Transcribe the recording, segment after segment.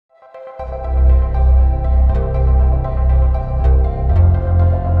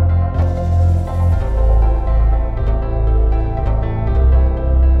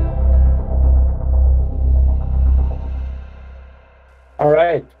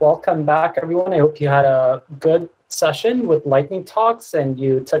welcome back, everyone. I hope you had a good session with lightning talks and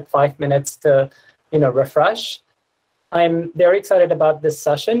you took 5 minutes to, refresh. I'm very excited about this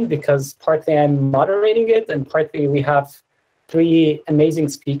session because partly I'm moderating it and partly we have 3 amazing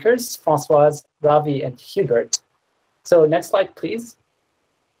speakers, Françoise, Ravi, and Hubert. So next slide, please.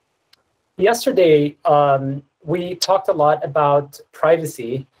 Yesterday, we talked a lot about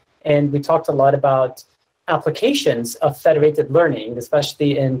privacy and we talked a lot about applications of federated learning,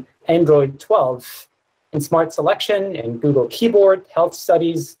 especially in Android 12, in smart selection, in Google Keyboard, health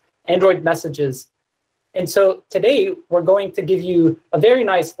studies, Android messages. And so today, we're going to give you a very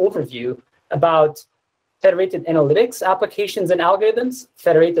nice overview about federated analytics applications and algorithms,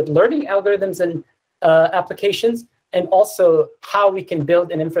 federated learning algorithms and applications, and also how we can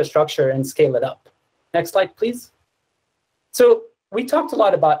build an infrastructure and scale it up. Next slide, please. So we talked a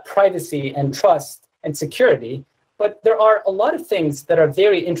lot about privacy and trust and security, but there are a lot of things that are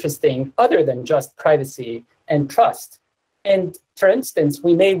very interesting other than just privacy and trust. And for instance,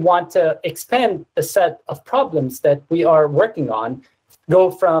 we may want to expand the set of problems that we are working on,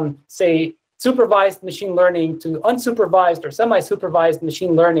 go from, say, supervised machine learning to unsupervised or semi-supervised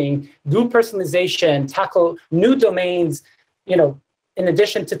machine learning, do personalization, tackle new domains, in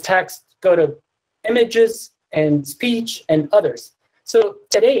addition to text, go to images and speech and others. So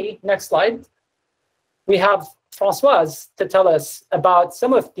today, next slide, we have Françoise to tell us about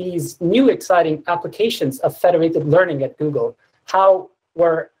some of these new exciting applications of federated learning at Google, how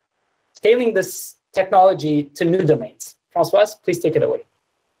we're scaling this technology to new domains. Françoise, please take it away.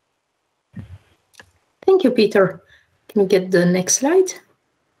 Thank you, Peter. Can we get the next slide?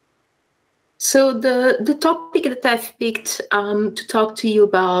 So the topic that I've picked to talk to you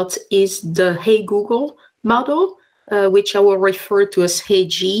about is the Hey Google model, which I will refer to as Hey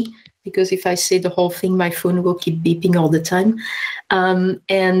G, because if I say the whole thing, my phone will keep beeping all the time.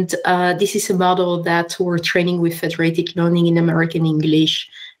 This is a model that we're training with federated learning in American English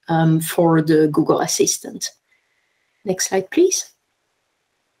for the Google Assistant. Next slide, please.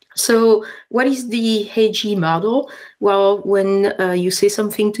 So what is the Hey G model? Well, when you say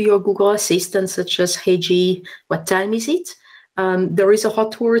something to your Google Assistant, such as, Hey G, what time is it? There is a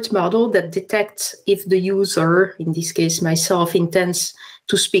hot word model that detects if the user, in this case myself, intends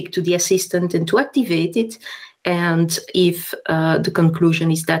to speak to the assistant and to activate it. And if the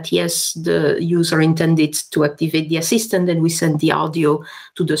conclusion is that, yes, the user intended to activate the assistant, then we send the audio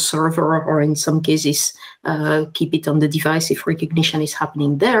to the server, or in some cases, keep it on the device if recognition is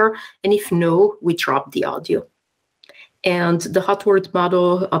happening there. And if no, we drop the audio. And the hot word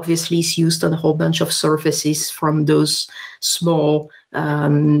model obviously is used on a whole bunch of surfaces, from those small,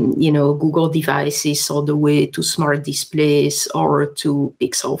 Google devices all the way to smart displays or to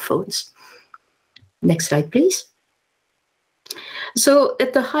Pixel phones. Next slide, please. So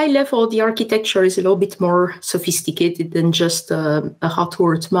at the high level, the architecture is a little bit more sophisticated than just a hot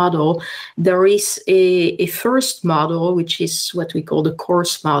word model. There is a first model, which is what we call the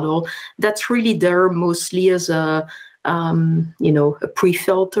coarse model, that's really there mostly as a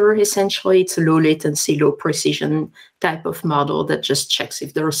pre-filter, essentially. It's a low latency, low precision type of model that just checks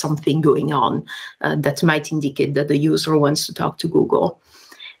if there is something going on that might indicate that the user wants to talk to Google.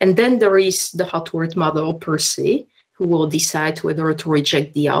 And then there is the hot word model per se, who will decide whether to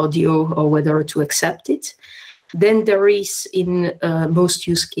reject the audio or whether to accept it. Then there is, in most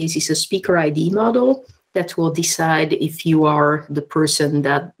use cases, a speaker ID model that will decide if you are the person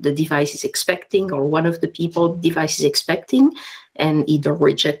that the device is expecting or one of the people the device is expecting, and either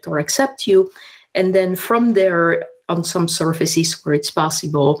reject or accept you. And then from there, on some surfaces where it's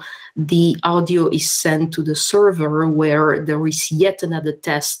possible, the audio is sent to the server, where there is yet another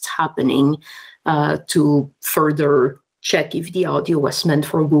test happening to further check if the audio was meant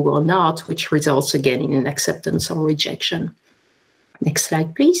for Google or not, which results again in an acceptance or rejection. Next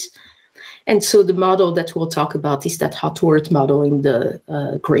slide, please. And so the model that we'll talk about is that hot word model in the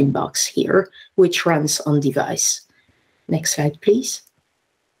green box here, which runs on device. Next slide, please.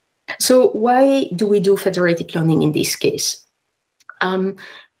 So why do we do federated learning in this case?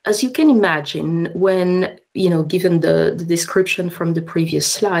 As you can imagine, when, given the description from the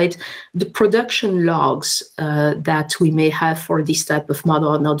previous slide, the production logs that we may have for this type of model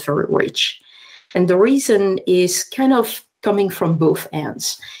are not very rich. And the reason is kind of coming from both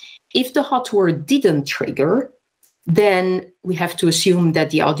ends. If the hot word didn't trigger, then we have to assume that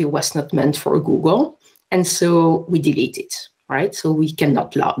the audio was not meant for Google. And so we delete it, right? So we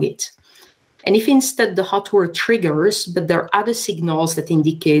cannot log it. And if instead the hot word triggers, but there are other signals that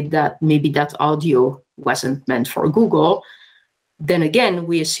indicate that maybe that audio wasn't meant for Google, then again,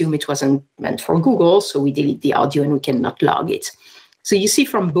 we assume it wasn't meant for Google, so we delete the audio and we cannot log it. So you see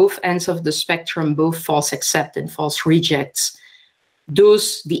from both ends of the spectrum, both false accept and false rejects,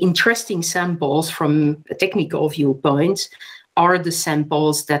 the interesting samples from a technical viewpoint are the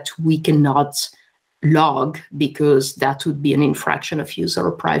samples that we cannot log because that would be an infraction of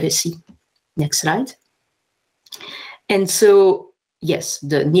user privacy. Next slide. And so, yes,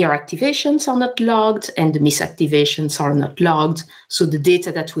 the near activations are not logged and the misactivations are not logged. So the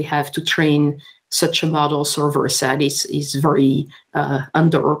data that we have to train such a model server side is very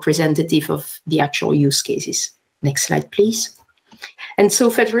underrepresentative of the actual use cases. Next slide, please. And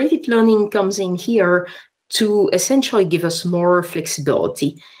so federated learning comes in here to essentially give us more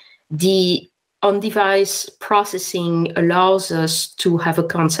flexibility. The on-device processing allows us to have a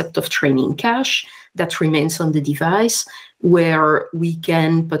concept of training cache that remains on the device, where we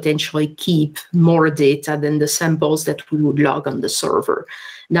can potentially keep more data than the samples that we would log on the server.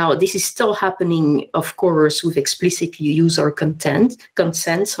 Now, this is still happening, of course, with explicitly user consent.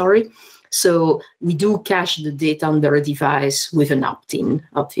 So we do cache the data on their device with an opt-in,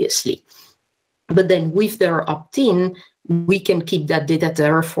 obviously. But then with their opt-in, we can keep that data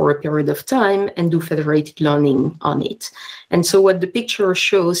there for a period of time and do federated learning on it. And so what the picture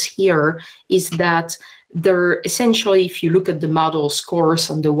shows here is that there essentially, if you look at the model scores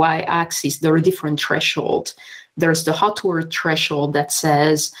on the y-axis, there are different thresholds. There's the hot word threshold that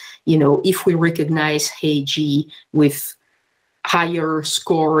says, you know, if we recognize hey G with higher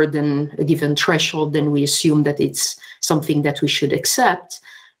score than a given threshold, then we assume that it's something that we should accept.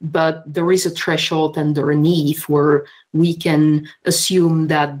 But there is a threshold underneath where we can assume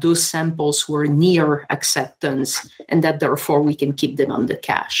that those samples were near acceptance and that therefore we can keep them on the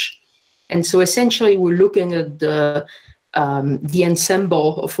cache. And so essentially we're looking at the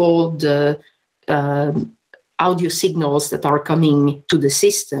ensemble of all the audio signals that are coming to the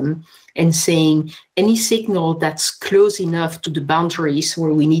system and saying any signal that's close enough to the boundaries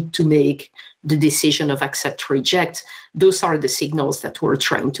where we need to make the decision of accept, reject, those are the signals that we're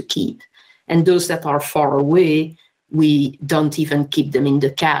trying to keep. And those that are far away, we don't even keep them in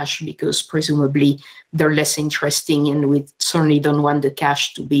the cache because presumably they're less interesting, and we certainly don't want the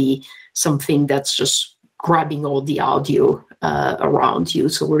cache to be something that's just grabbing all the audio around you.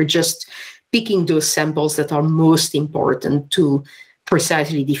 So we're just picking those samples that are most important to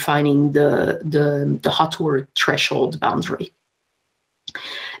precisely defining the hot word threshold boundary.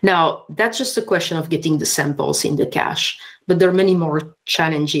 Now, that's just a question of getting the samples in the cache, but there are many more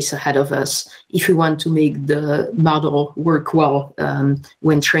challenges ahead of us if we want to make the model work well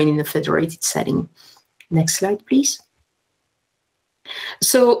when training a federated setting. Next slide, please.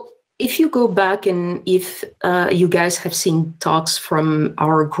 So if you go back and if you guys have seen talks from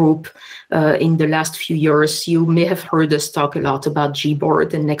our group in the last few years, you may have heard us talk a lot about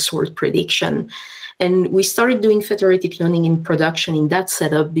Gboard and next word prediction. And we started doing federated learning in production in that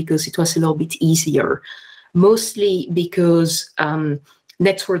setup because it was a little bit easier, mostly because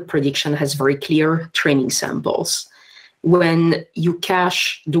next word prediction has very clear training samples. When you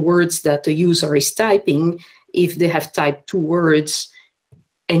cache the words that the user is typing, if they have typed 2 words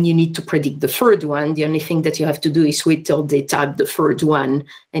and you need to predict the third one, the only thing that you have to do is wait till they type the third one,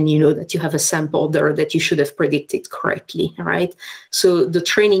 and you know that you have a sample there that you should have predicted correctly, right? So the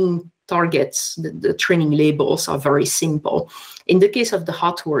training targets, the training labels are very simple. In the case of the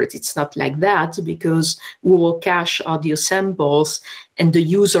hot words, it's not like that because we will cache audio samples and the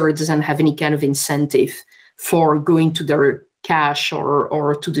user doesn't have any kind of incentive for going to their cache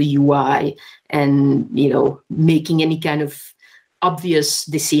or to the UI and, you know, making any kind of obvious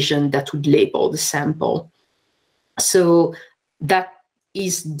decision that would label the sample. So that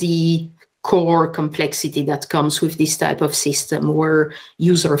is the core complexity that comes with this type of system where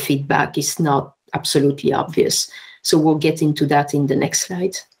user feedback is not absolutely obvious. So we'll get into that in the next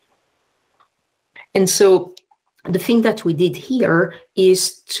slide. And so the thing that we did here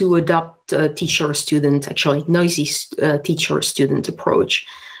is to adopt a teacher-student, actually noisy teacher-student approach.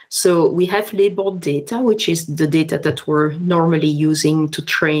 So we have labeled data, which is the data that we're normally using to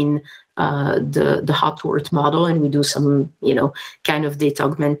train the hot word model, and we do some, you know, kind of data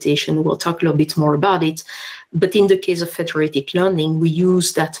augmentation. We'll talk a little bit more about it. But in the case of federated learning, we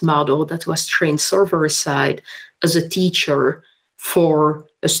use that model that was trained server side as a teacher for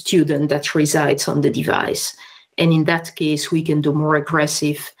a student that resides on the device. And in that case, we can do more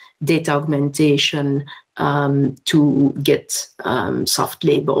aggressive data augmentation to get soft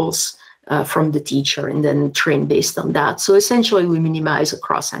labels from the teacher and then train based on that. So essentially, we minimize a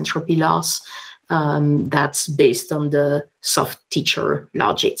cross-entropy loss that's based on the soft teacher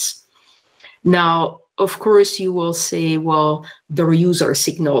logics. Now, of course, you will say, well, the user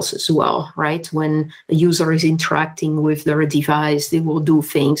signals as well, right? When a user is interacting with their device, they will do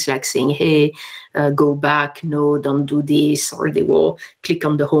things like saying, hey, go back, no, don't do this, or they will click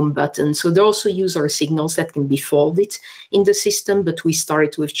on the home button. So there are also user signals that can be folded in the system, but we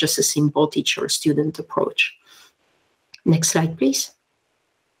start with just a simple teacher-student approach. Next slide, please.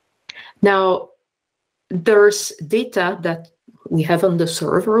 Now, there's data that we have on the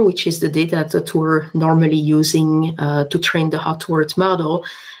server, which is the data that we're normally using to train the hot word model.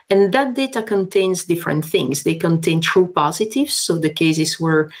 And that data contains different things. They contain true positives, so the cases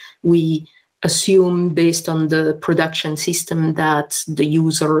where we assume based on the production system that the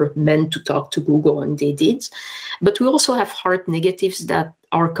user meant to talk to Google and they did. But we also have hard negatives that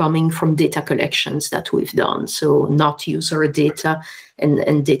are coming from data collections that we've done. So not user data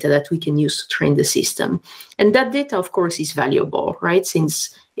and data that we can use to train the system. And that data, of course, is valuable, right?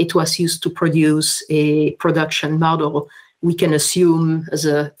 Since it was used to produce a production model, we can assume as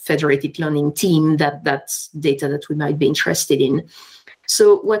a federated learning team that that's data that we might be interested in.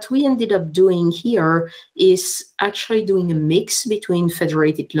 So what we ended up doing here is actually doing a mix between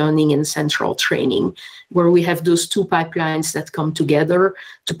federated learning and central training, where we have those two pipelines that come together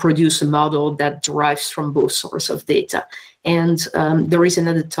to produce a model that derives from both sources of data. And there is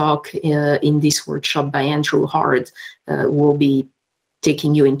another talk in this workshop by Andrew Hard. We'll be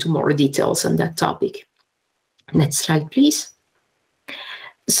taking you into more details on that topic. Next slide, please.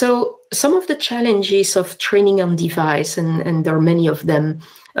 So some of the challenges of training on device, and there are many of them,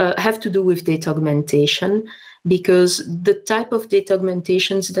 have to do with data augmentation, because the type of data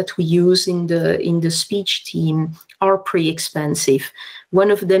augmentations that we use in the speech team are pretty expensive.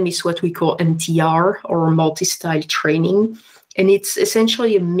 One of them is what we call MTR, or multi-style training. And it's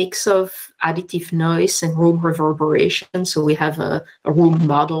essentially a mix of additive noise and room reverberation. So we have a room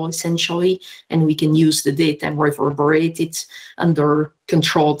model, essentially, and we can use the data and reverberate it under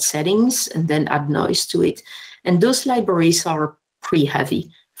controlled settings and then add noise to it. And those libraries are pretty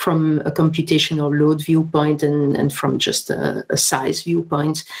heavy from a computational load viewpoint and from just a size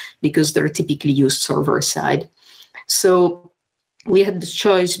viewpoint, because they're typically used server-side. So we had the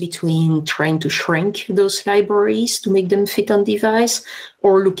choice between trying to shrink those libraries to make them fit on device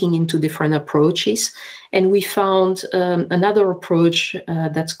or looking into different approaches. And we found another approach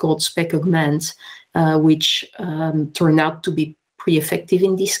that's called spec augment, which turned out to be pretty effective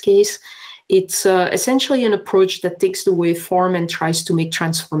in this case. It's essentially an approach that takes the waveform and tries to make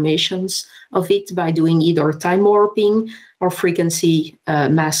transformations of it by doing either time warping or frequency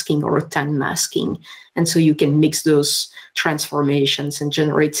masking or time masking. And so you can mix those transformations and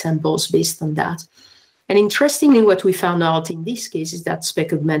generate samples based on that. And interestingly, what we found out in this case is that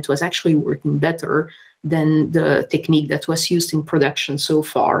spec augment was actually working better than the technique that was used in production so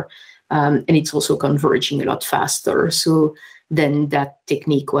far. And it's also converging a lot faster. So then that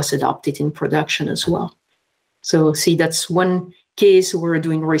technique was adopted in production as well. So see, that's one case where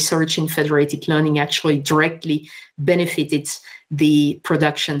doing research in federated learning actually directly benefited the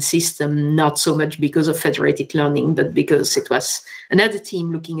production system, not so much because of federated learning, but because it was another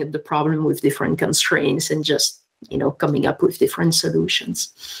team looking at the problem with different constraints and just, coming up with different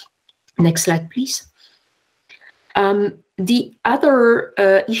solutions. Next slide, please. The other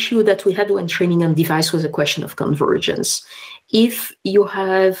issue that we had when training on device was a question of convergence. If you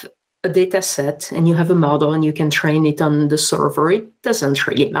have a data set and you have a model and you can train it on the server, it doesn't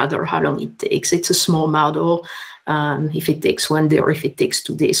really matter how long it takes. It's a small model. If it takes 1 day or if it takes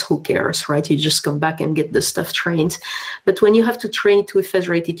 2 days, who cares, right? You just come back and get the stuff trained. But when you have to train it with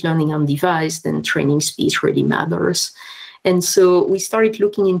federated learning on device, then training speed really matters. And so we started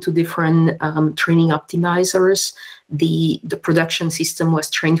looking into different training optimizers. The production system was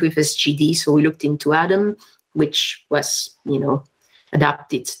trained with SGD, so we looked into Adam, which was,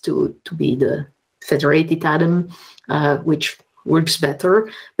 adapted to be the federated Adam, which works better.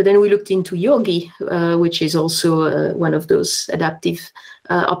 But then we looked into Yogi, which is also one of those adaptive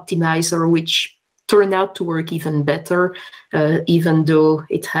optimizer, which turned out to work even better, even though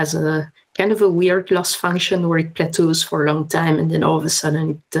it has a kind of a weird loss function where it plateaus for a long time, and then all of a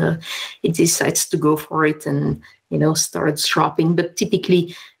sudden it decides to go for it and starts dropping, but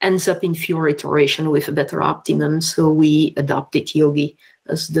typically ends up in fewer iteration with a better optimum. So we adopted Yogi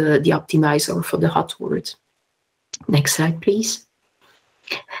as the optimizer for the hot word. Next slide, please.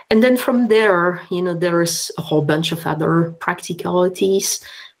 And then from there, there's a whole bunch of other practicalities.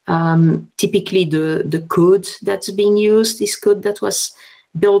 Typically the code that's being used is code that was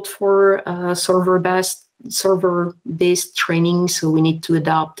built for server-based training. So we need to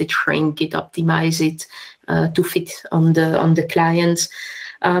adapt it, shrink it, optimize it to fit on the client.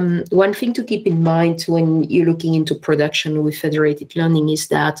 One thing to keep in mind when you're looking into production with federated learning is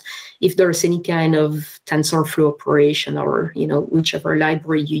that if there's any kind of TensorFlow operation or whichever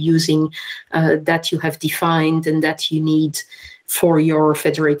library you're using that you have defined and that you need for your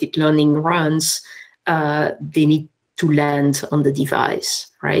federated learning runs, they need to land on the device,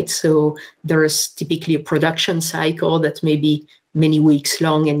 right? So there's typically a production cycle that may be many weeks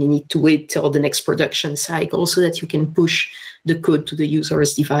long, and you need to wait till the next production cycle so that you can push the code to the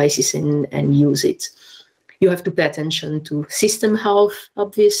user's devices and use it. You have to pay attention to system health,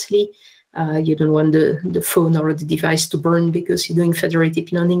 obviously. You don't want the phone or the device to burn because you're doing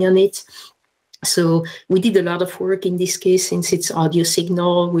federated learning on it. So we did a lot of work in this case, since it's audio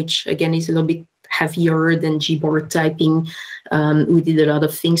signal, which again is a little bit heavier than Gboard typing. We did a lot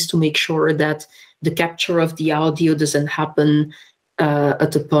of things to make sure that the capture of the audio doesn't happen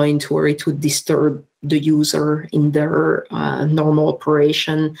at a point where it would disturb the user in their normal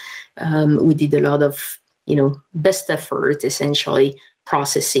operation. We did a lot of, best effort, essentially,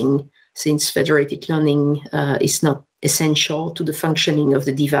 processing, since federated learning is not essential to the functioning of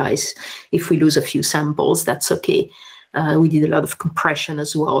the device. If we lose a few samples, that's okay. We did a lot of compression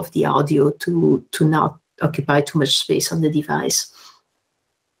as well of the audio to not occupy too much space on the device.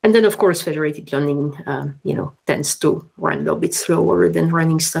 And then, of course, federated learning, tends to run a little bit slower than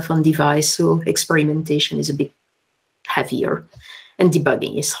running stuff on device. So experimentation is a bit heavier, and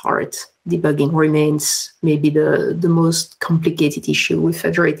debugging is hard. Debugging remains maybe the most complicated issue with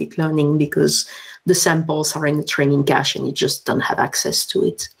federated learning, because the samples are in the training cache and you just don't have access to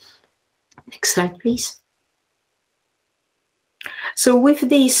it. Next slide, please. So with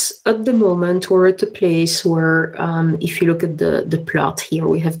this, at the moment, we're at a place where, if you look at the plot here,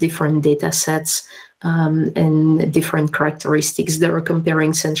 we have different data sets and different characteristics that are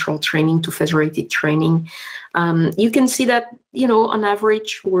comparing central training to federated training. You can see that, on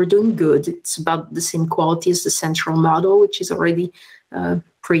average, we're doing good. It's about the same quality as the central model, which is already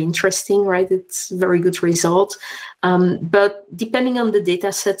pretty interesting, right? It's a very good result. But depending on the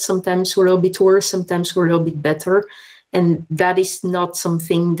data set, sometimes we're a little bit worse, sometimes we're a little bit better. And that is not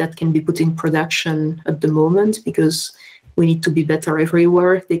something that can be put in production at the moment, because we need to be better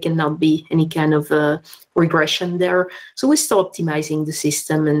everywhere. There cannot be any kind of regression there. So we're still optimizing the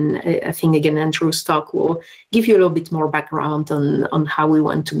system. And I think, again, Andrew's talk will give you a little bit more background on how we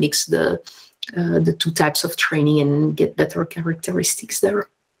want to mix the two types of training and get better characteristics there.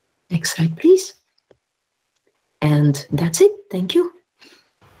 Next slide, please. And that's it. Thank you.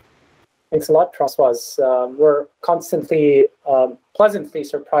 Thanks a lot, Françoise. We're constantly pleasantly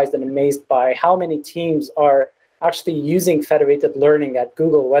surprised and amazed by how many teams are actually using federated learning at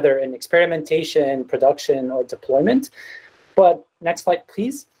Google, whether in experimentation, production, or deployment. But next slide,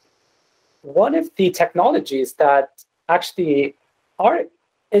 please. One of the technologies that actually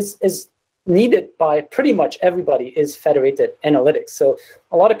is needed by pretty much everybody is federated analytics. So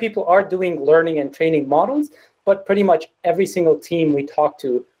a lot of people are doing learning and training models, but pretty much every single team we talk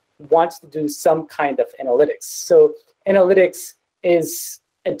to wants to do some kind of analytics. So analytics is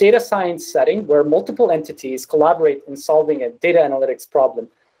a data science setting where multiple entities collaborate in solving a data analytics problem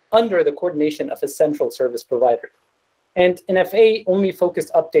under the coordination of a central service provider. And NFA only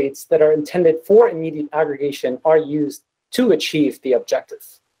focused updates that are intended for immediate aggregation are used to achieve the objective.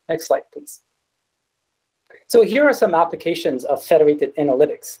 Next slide, please. So here are some applications of federated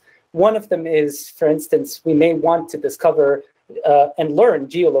analytics. One of them is, for instance, we may want to discover and learn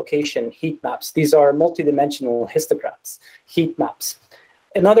geolocation heat maps. These are multidimensional histograms, heat maps.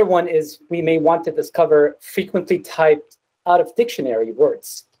 Another one is we may want to discover frequently typed out of dictionary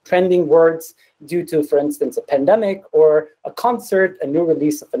words, trending words due to, for instance, a pandemic or a concert, a new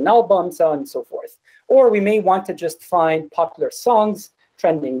release of an album, so on and so forth. Or we may want to just find popular songs,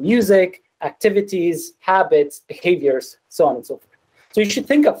 trending music, activities, habits, behaviors, so on and so forth. So you should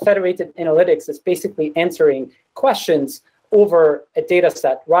think of federated analytics as basically answering questions over a data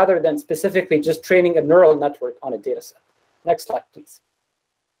set rather than specifically just training a neural network on a data set. Next slide, please.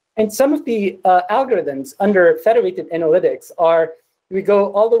 And some of the algorithms under federated analytics are, we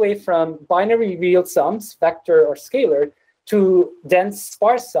go all the way from binary real sums, vector or scalar, to dense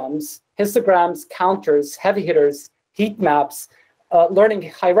sparse sums, histograms, counters, heavy hitters, heat maps, learning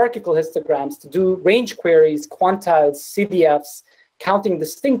hierarchical histograms to do range queries, quantiles, CDFs, counting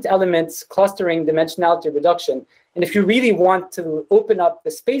distinct elements, clustering, dimensionality reduction. And if you really want to open up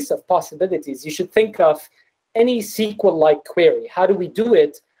the space of possibilities, you should think of any SQL-like query. How do we do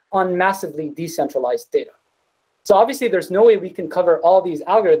it on massively decentralized data? So obviously, there's no way we can cover all these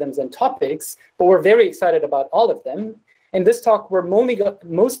algorithms and topics, but we're very excited about all of them. In this talk, we're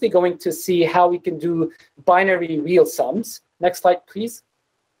mostly going to see how we can do binary real sums. Next slide, please.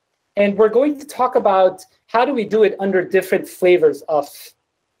 And we're going to talk about how do we do it under different flavors of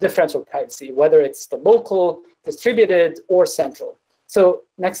differential privacy, whether it's the local, distributed, or central. So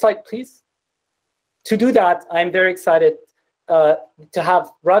next slide, please. To do that, I'm very excited to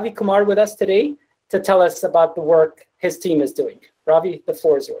have Ravi Kumar with us today to tell us about the work his team is doing. Ravi, the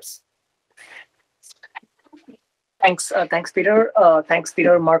floor is yours. Thanks, Peter. Thanks,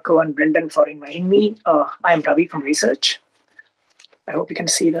 Peter, Marco, and Brendan for inviting me. I'm Ravi from research. I hope you can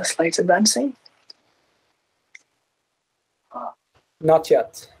see the slides advancing. Not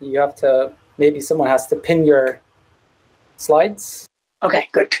yet. You have to, maybe someone has to pin your slides. Okay,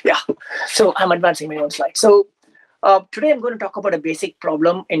 good. Yeah. So I'm advancing my own slide. So today I'm going to talk about a basic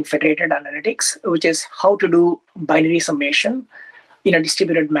problem in federated analytics, which is how to do binary summation in a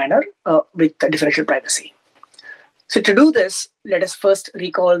distributed manner with differential privacy. So to do this, let us first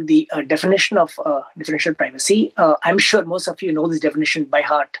recall the definition of differential privacy. I'm sure most of you know this definition by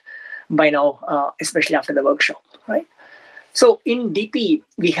heart by now, especially after the workshop, right? So in DP,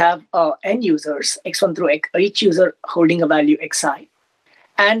 we have n users, x1 through each user holding a value xi.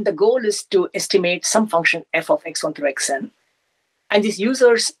 And the goal is to estimate some function f of x1 through xn. And these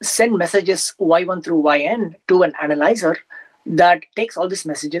users send messages y1 through yn to an analyzer that takes all these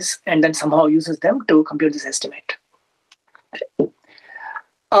messages and then somehow uses them to compute this estimate.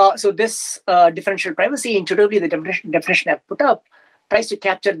 So this differential privacy, intuitively the definition I've put up, tries to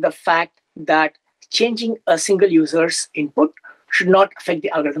capture the fact that changing a single user's input should not affect the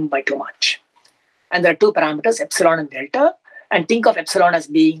algorithm by too much. And there are two parameters, epsilon and delta. And think of epsilon as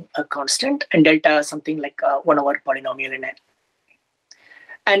being a constant and delta as something like 1 over polynomial in n.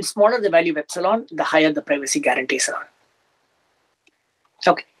 And smaller the value of epsilon, the higher the privacy guarantees are.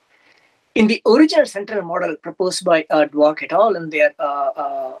 Okay. In the original central model proposed by Dwork et al. In their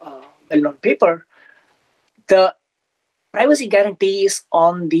well-known paper, the privacy guarantee is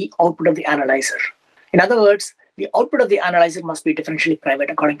on the output of the analyzer. In other words, the output of the analyzer must be differentially private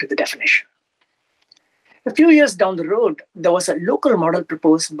according to the definition. A few years down the road, there was a local model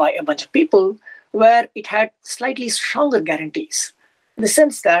proposed by a bunch of people where it had slightly stronger guarantees, in the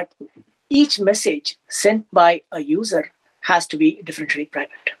sense that each message sent by a user has to be differentially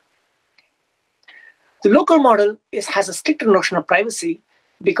private. The local model has a stricter notion of privacy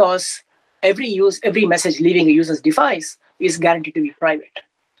because every message leaving a user's device is guaranteed to be private.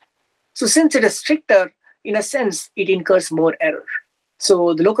 So since it is stricter, in a sense, it incurs more error.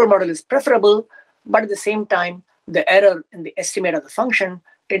 So the local model is preferable, but at the same time, the error in the estimate of the function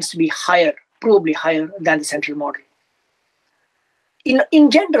tends to be higher, probably higher than the central model. In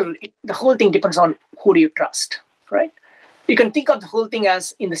general, the whole thing depends on who do you trust, right? You can think of the whole thing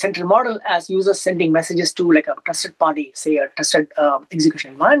as in the central model as users sending messages to like a trusted party, say a trusted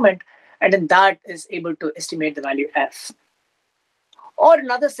execution environment, and then that is able to estimate the value f. Or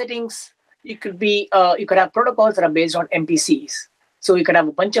in other settings, you could have protocols that are based on MPCs. So you could have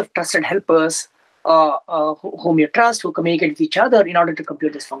a bunch of trusted helpers whom you trust, who communicate with each other in order to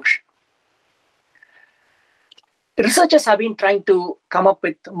compute this function. Researchers have been trying to come up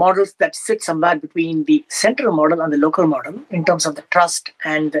with models that sit somewhere between the central model and the local model in terms of the trust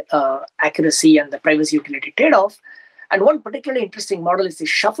and accuracy and the privacy utility trade-off. And one particularly interesting model is the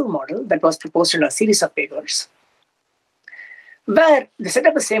shuffle model that was proposed in a series of papers, where the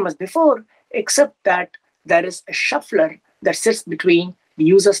setup is same as before, except that there is a shuffler that sits between the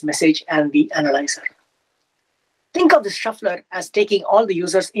user's message and the analyzer. Think of the shuffler as taking all the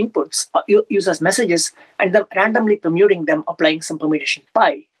user's inputs, user's messages, and then randomly permuting them, applying some permutation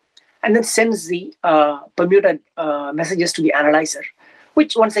pi, and then sends the permuted messages to the analyzer,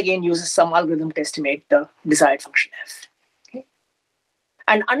 which once again uses some algorithm to estimate the desired function f. Okay?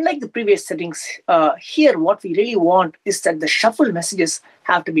 And unlike the previous settings, here what we really want is that the shuffled messages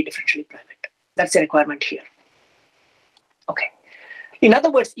have to be differentially private. That's the requirement here. Okay. In other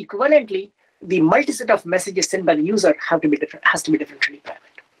words, equivalently, the multi-set of messages sent by the user has to be differentially private.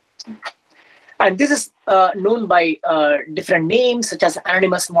 And this is known by different names, such as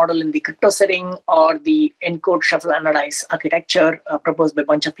anonymous model in the crypto setting or the encode shuffle analyze architecture proposed by a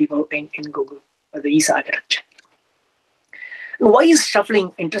bunch of people in Google, or the ESA architecture. Why is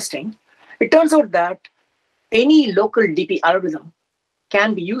shuffling interesting? It turns out that any local DP algorithm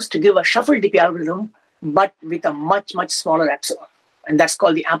can be used to give a shuffled DP algorithm, but with a much, much smaller epsilon. And that's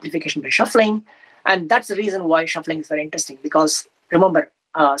called the amplification by shuffling. And that's the reason why shuffling is very interesting, because remember,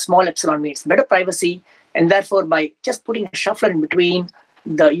 small epsilon means better privacy. And therefore, by just putting a shuffler in between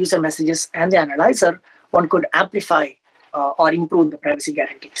the user messages and the analyzer, one could amplify or improve the privacy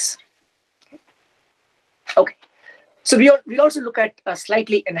guarantees. Okay. So we'll also look at a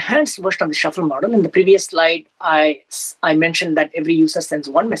slightly enhanced version of the shuffle model. In the previous slide, I mentioned that every user sends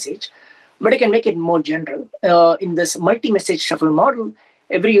one message, but I can make it more general. In this multi-message shuffle model,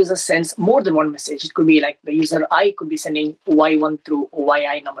 every user sends more than one message. It could be like the user I could be sending Y1 through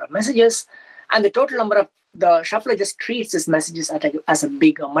YI number of messages, and the total number of the shuffler just treats these messages as a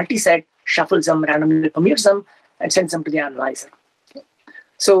big multi-set, shuffles them, randomly commutes them, and sends them to the analyzer.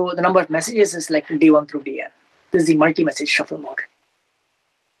 So the number of messages is like D1 through Dn. This is the multi-message shuffle model.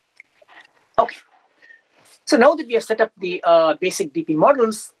 Okay. So now that we have set up the basic DP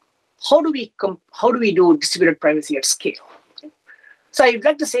models, how do we do distributed privacy at scale? So I'd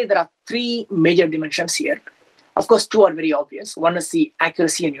like to say there are three major dimensions here. Of course, two are very obvious. One is the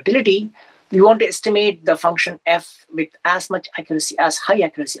accuracy and utility. We want to estimate the function f with as much accuracy, as high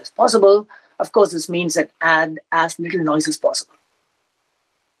accuracy as possible. Of course, this means that add as little noise as possible.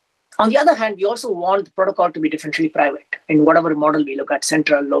 On the other hand, we also want the protocol to be differentially private in whatever model we look at,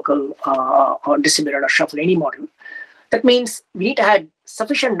 central, local, or distributed or shuffle, any model. That means we need to add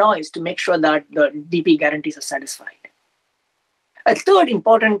sufficient noise to make sure that the DP guarantees are satisfied. A third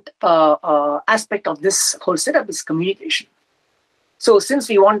important aspect of this whole setup is communication. So since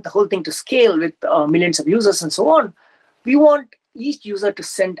we want the whole thing to scale with millions of users and so on, we want each user to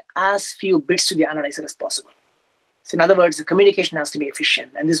send as few bits to the analyzer as possible. So in other words, the communication has to be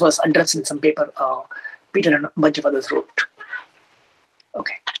efficient. And this was addressed in some paper Peter and a bunch of others wrote.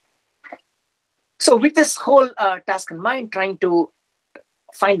 Okay. So with this whole task in mind, trying to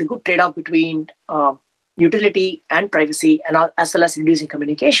find the good trade-off between utility and privacy, and as well as reducing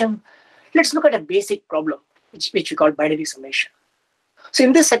communication, let's look at a basic problem, which we call binary summation. So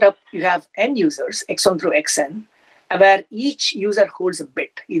in this setup, you have n users, x1 through xn, where each user holds a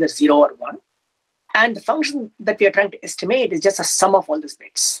bit, either 0 or 1. And the function that we are trying to estimate is just a sum of all these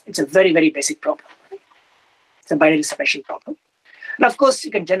bits. It's a very, very basic problem. It's a binary summation problem. And of course, you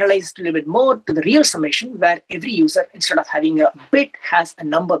can generalize it a little bit more to the real summation, where every user, instead of having a bit, has a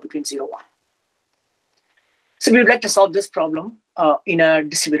number between 0 and 1. So we would like to solve this problem in a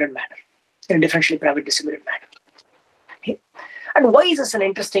distributed manner, in a differentially private distributed manner. Okay. And why is this an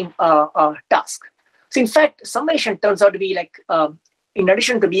interesting task? So in fact, summation turns out to be like, in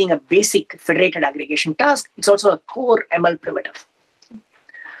addition to being a basic federated aggregation task, it's also a core ML primitive.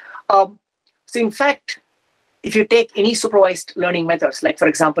 So in fact, if you take any supervised learning methods, like for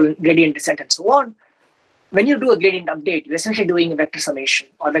example, gradient descent and so on, when you do a gradient update, you're essentially doing a vector summation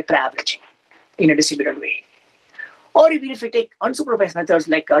or vector averaging in a distributed way. Or even if you take unsupervised methods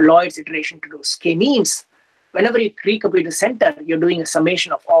like Lloyd's iteration to do k-means, whenever you recompute the center, you're doing a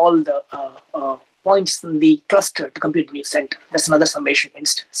summation of all the points in the cluster to compute the new center. That's another summation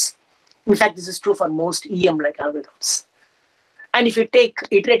instance. In fact, this is true for most EM-like algorithms. And if you take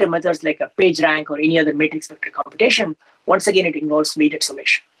iterative methods like a PageRank or any other matrix vector computation, once again, it involves weighted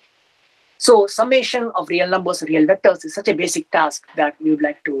summation. So summation of real numbers or real vectors is such a basic task that we would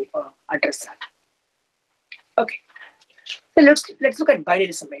like to address that. Okay. So let's look at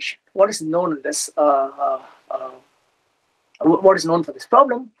binary summation. What is known in this? What is known for this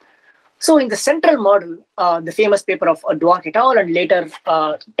problem? So in the central model, the famous paper of Dwark et al. And later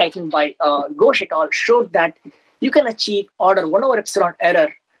titled by Ghosh et al. Showed that you can achieve order 1 over epsilon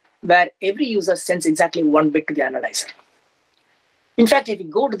error where every user sends exactly 1 bit to the analyzer. In fact, if you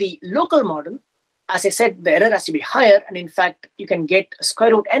go to the local model, as I said, the error has to be higher. And in fact, you can get a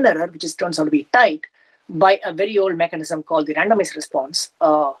square root n error, which turns out to be tight, by a very old mechanism called the randomized response,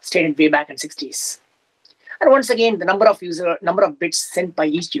 stated way back in 60s. And once again, the number of bits sent by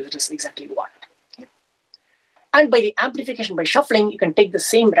each user is exactly 1. And by the amplification by shuffling, you can take the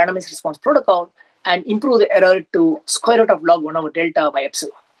same randomized response protocol and improve the error to square root of log 1 over delta by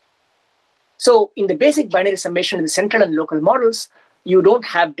epsilon. So in the basic binary summation in the central and local models, you don't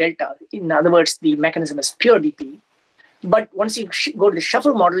have delta. In other words, the mechanism is pure DP. But once you go to the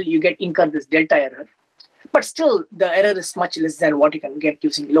shuffle model, you incur this delta error. But still, the error is much less than what you can get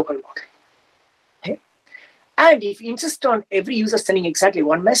using the local model. Okay. And if you insist on every user sending exactly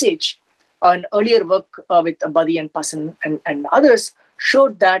 1 message, an earlier work with Buddy and Passan and others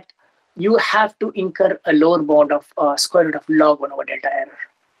showed that you have to incur a lower bound of square root of log 1 over delta error.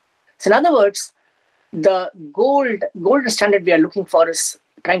 So in other words, the gold standard we are looking for is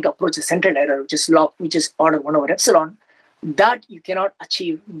trying to approach the central error, which is order 1 over epsilon. That you cannot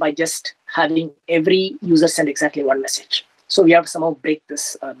achieve by just having every user send exactly 1 message. So we have to somehow break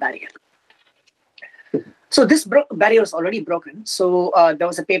this barrier. So this barrier is already broken. So there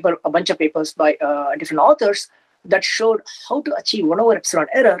was a bunch of papers by different authors that showed how to achieve 1 over epsilon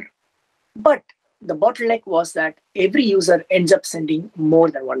error. But the bottleneck was that every user ends up sending more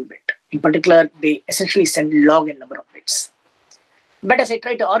than 1 bit. In particular, they essentially send log n number of bits. But as I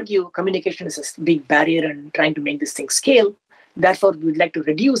try to argue, communication is a big barrier and trying to make this thing scale. Therefore, we would like to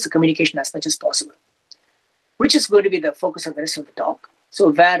reduce the communication as much as possible, which is going to be the focus of the rest of the talk.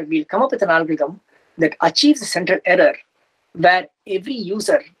 So where we'll come up with an algorithm that achieves a central error where every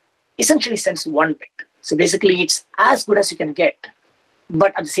user essentially sends one bit. So basically, it's as good as you can get.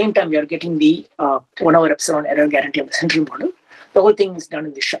 But at the same time, we are getting the 1 over epsilon error guarantee of the central model. The whole thing is done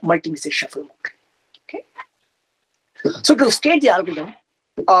in the multi-message shuffle mode. Okay. So to state the algorithm,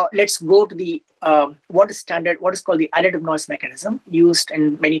 let's go to the what is called the additive noise mechanism used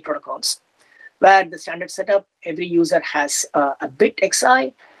in many protocols, where the standard setup, every user has a bit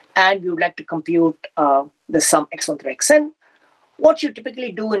xi, and we would like to compute the sum x1 through xn. What you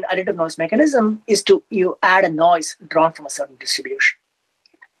typically do in additive noise mechanism is you add a noise drawn from a certain distribution.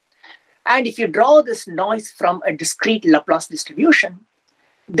 And if you draw this noise from a discrete Laplace distribution,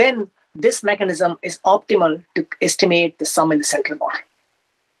 then this mechanism is optimal to estimate the sum in the central model.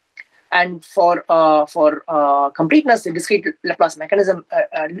 And for completeness, the discrete Laplace mechanism,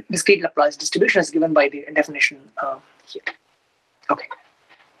 discrete Laplace distribution is given by the definition here. Okay.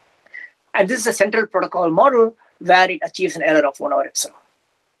 And this is a central protocol model where it achieves an error of 1 over epsilon.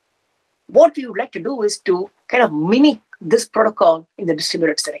 What we would like to do is to kind of mimic this protocol in the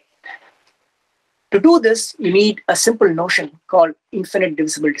distributed setting. To do this, you need a simple notion called infinite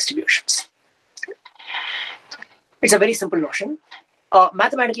divisible distributions. It's a very simple notion.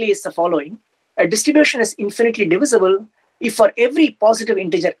 Mathematically, it's the following. A distribution is infinitely divisible if for every positive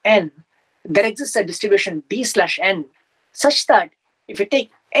integer n, there exists a distribution d/n such that if you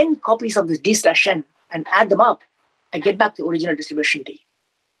take n copies of this d/n and add them up, I get back the original distribution d.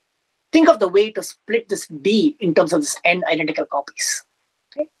 Think of the way to split this d in terms of this n identical copies.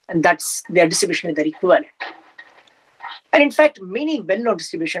 Okay? And that's their distribution is their equivalent. And in fact, many well-known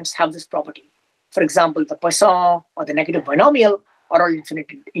distributions have this property. For example, the Poisson or the negative binomial are all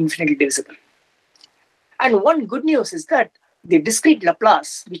infinitely divisible. And one good news is that the discrete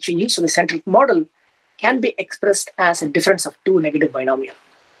Laplace, which we use for the central model, can be expressed as a difference of two negative binomial.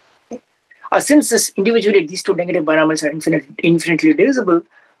 Okay? Since these two negative binomials are infinitely divisible,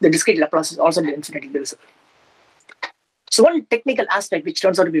 the discrete Laplace is also infinitely divisible. So one technical aspect which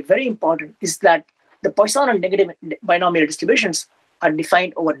turns out to be very important is that the Poisson and negative binomial distributions are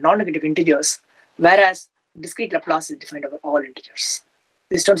defined over non-negative integers, whereas discrete Laplace is defined over all integers.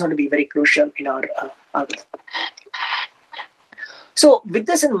 This turns out to be very crucial in our algorithm. So with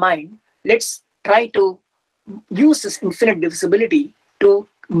this in mind, let's try to use this infinite divisibility to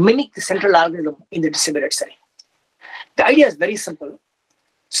mimic the central algorithm in the distributed setting. The idea is very simple.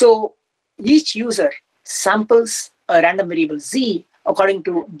 So each user samples a random variable z according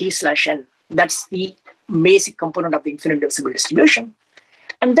to d/n. That's the basic component of the infinite divisible distribution.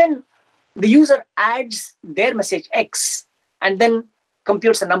 And then the user adds their message x and then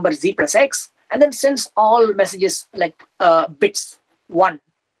computes a number z plus x and then sends all messages like bits 1,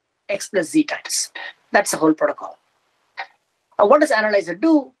 x plus z times. That's the whole protocol. Now, what does the analyzer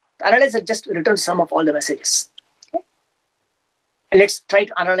do? The analyzer just returns sum of all the messages. Okay? And let's try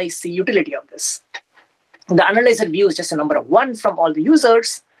to analyze the utility of this. The analyzer views just a number of 1 from all the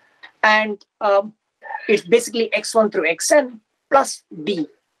users, and it's basically x1 through xn plus d.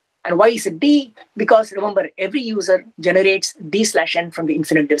 And why is it d? Because remember, every user generates d/n from the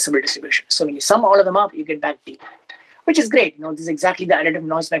infinite divisible distribution. So when you sum all of them up, you get back d, which is great. This is exactly the additive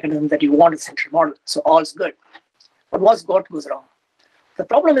noise mechanism that you want in the central model. So all's good. But what goes wrong? The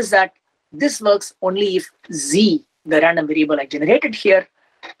problem is that this works only if z, the random variable I generated here,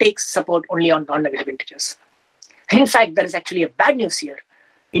 takes support only on non-negative integers. In fact, there is actually a bad news here.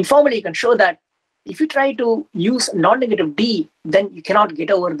 Informally, you can show that if you try to use non-negative d, then you cannot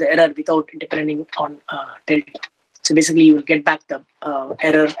get over the error without depending on delta. So basically, you will get back the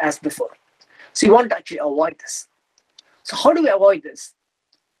error as before. So you want to actually avoid this. So how do we avoid this?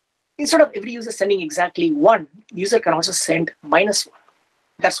 Instead of every user sending exactly 1, the user can also send -1.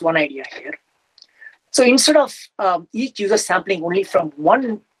 That's one idea here. So instead of each user sampling only from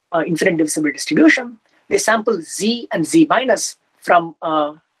one infinite divisible distribution, they sample z and z minus from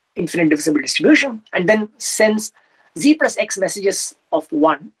infinite divisible distribution and then sends z plus x messages of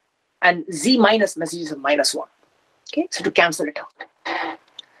 1 and z minus messages of -1. Okay, so to cancel it out.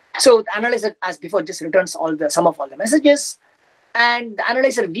 So the analyzer, as before, just returns all the sum of all the messages, and the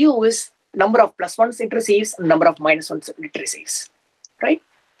analyzer view is number of +1s it receives and number of -1s it receives, right?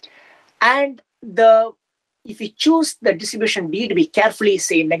 And if you choose the distribution d to be carefully,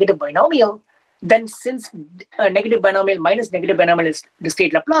 say, negative binomial, then since negative binomial minus negative binomial is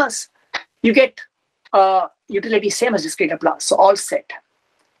discrete Laplace, you get utility same as discrete Laplace, so all set.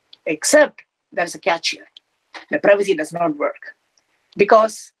 except there's a catch here. The privacy does not work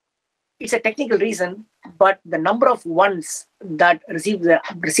because it's a technical reason, but the number of ones that received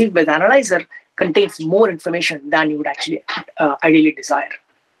by the analyzer contains more information than you would actually ideally desire.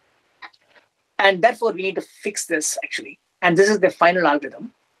 And therefore, we need to fix this actually. And this is the final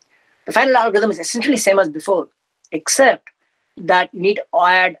algorithm. The final algorithm is essentially same as before, except that you need to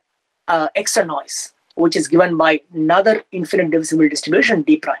add extra noise, which is given by another infinite divisible distribution,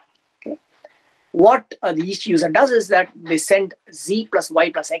 D prime. Okay. What each user does is that they send Z plus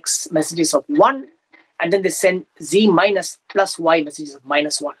Y plus X messages of 1, and then they send Z minus plus Y messages of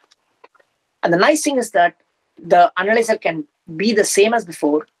 -1. And the nice thing is that the analyzer can be the same as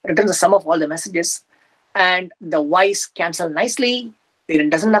before, returns the sum of all the messages, and the Y's cancel nicely. It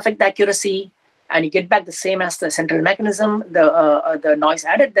doesn't affect the accuracy, and you get back the same as the central mechanism, the noise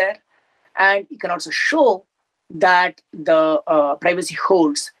added there. And you can also show that the privacy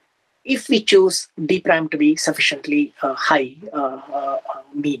holds if we choose D prime to be sufficiently high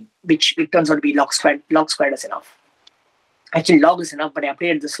mean, which it turns out to be log squared is enough. Actually, log is enough, but I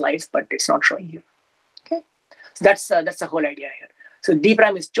updated the slides, but it's not showing here. Okay, so that's the whole idea here. So D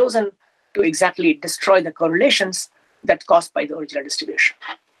prime is chosen to exactly destroy the correlations that caused by the original distribution.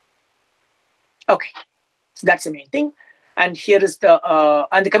 Okay, so that's the main thing. And here is the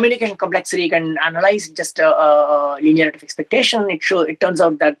communication complexity. You can analyze just a linearity of expectation. It turns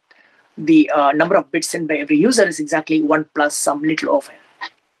out that the number of bits sent by every user is exactly 1 plus some little of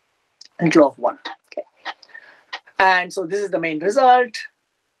 1. Okay, and so this is the main result.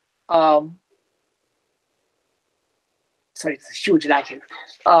 Sorry, it's a huge lag here.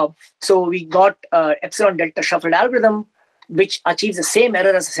 So we got epsilon delta shuffled algorithm, which achieves the same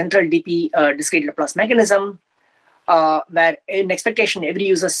error as a central DP discrete Laplace mechanism, where in expectation every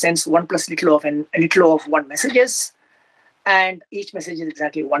user sends 1 plus little of 1 messages, and each message is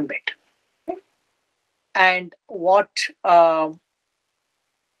exactly 1 bit. Okay. And what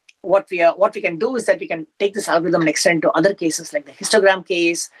we can do is that we can take this algorithm and extend to other cases like the histogram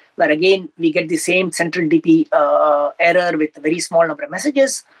case, where again we get the same central DP error with a very small number of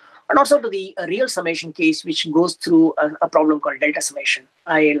messages, and also to the real summation case, which goes through a problem called delta summation.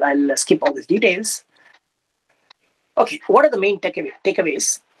 I'll skip all these details. Okay, what are the main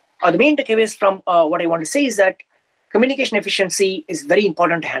takeaways? The main takeaways from what I want to say is that communication efficiency is very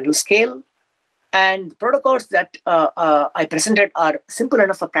important to handle scale. And the protocols that I presented are simple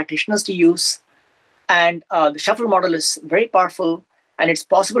enough for practitioners to use. And the shuffle model is very powerful, and it's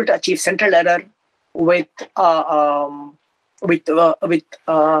possible to achieve central error with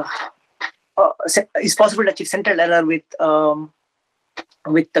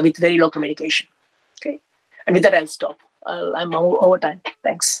very low communication. Okay, and with that I'll stop. I'm over time.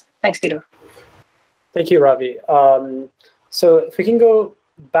 Thanks, Peter. Thank you, Ravi. So if we can go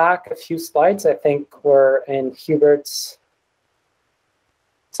back a few slides, I think we're in Hubert's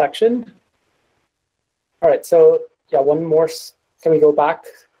section. All right, so yeah, one more. Can we go back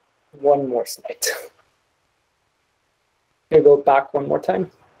one more slide? Can we go back one more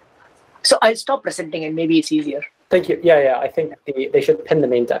time? So I'll stop presenting and maybe it's easier. Thank you. Yeah, I think they should pin the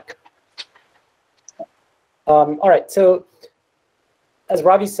main deck. All right, so as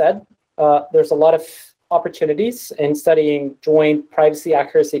Ravi said, there's a lot of opportunities in studying joint privacy,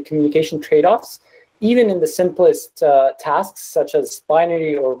 accuracy, communication trade-offs, even in the simplest tasks such as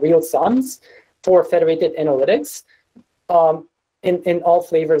binary or real sums for federated analytics in all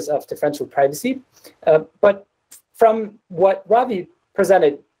flavors of differential privacy. But from what Ravi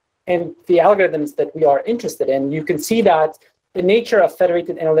presented and the algorithms that we are interested in, you can see that the nature of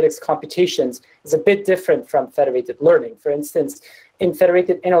federated analytics computations is a bit different from federated learning. For instance, in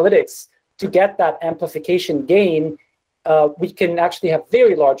federated analytics, to get that amplification gain, we can actually have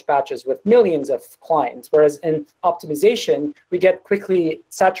very large batches with millions of clients, whereas in optimization, we get quickly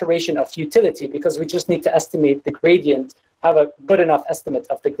saturation of utility because we just need to estimate the gradient, have a good enough estimate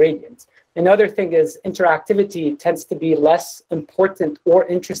of the gradient. Another thing is interactivity tends to be less important or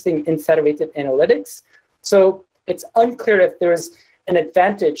interesting in federated analytics. So it's unclear if there's an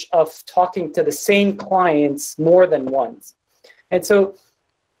advantage of talking to the same clients more than once. And so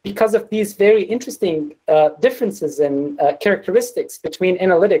because of these very interesting differences in characteristics between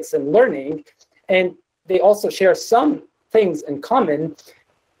analytics and learning, and they also share some things in common,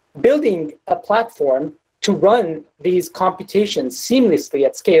 building a platform to run these computations seamlessly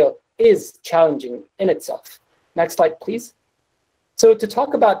at scale is challenging in itself. Next slide, please. So to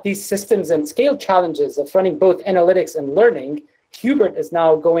talk about these systems and scale challenges of running both analytics and learning, Hubert is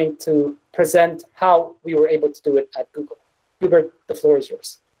now going to present how we were able to do it at Google. Hubert, the floor is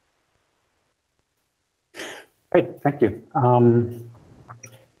yours. Great, thank you.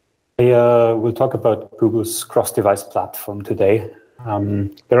 We'll talk about Google's cross-device platform today.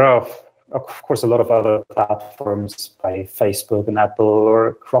 There are, of course, a lot of other platforms by Facebook and Apple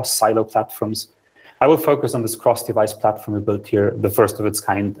or cross-silo platforms. I will focus on this cross-device platform we built here, the first of its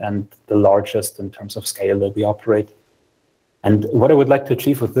kind and the largest in terms of scale that we operate. And what I would like to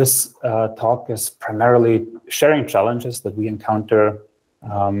achieve with this talk is primarily sharing challenges that we encounter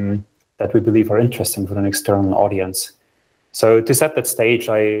that we believe are interesting for an external audience. So to set that stage,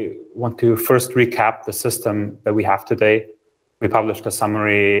 I want to first recap the system that we have today. We published a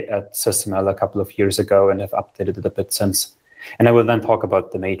summary at SysML a couple of years ago and have updated it a bit since. And I will then talk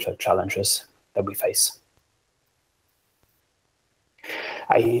about the major challenges that we face.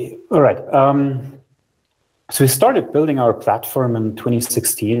 All right. So we started building our platform in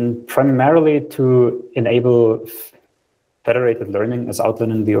 2016, primarily to enable federated learning as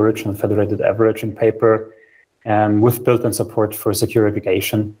outlined in the original federated averaging paper, with built-in support for secure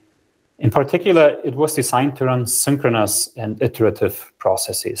aggregation. In particular, it was designed to run synchronous and iterative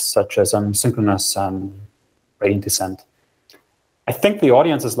processes, such as synchronous gradient descent. I think the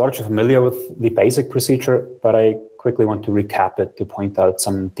audience is largely familiar with the basic procedure, but I quickly want to recap it to point out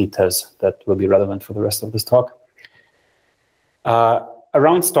some details that will be relevant for the rest of this talk. A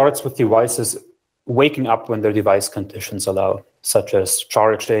round starts with devices waking up when their device conditions allow, such as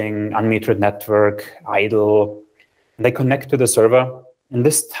charging, unmetered network, idle. And they connect to the server, and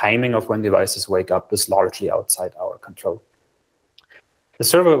this timing of when devices wake up is largely outside our control. The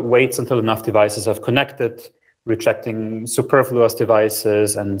server waits until enough devices have connected, rejecting superfluous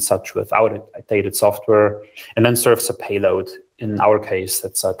devices and such with outdated software, and then serves a payload. In our case,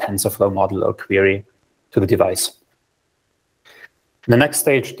 that's a TensorFlow model or query to the device. In the next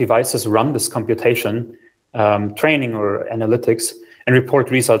stage, devices run this computation, training or analytics, and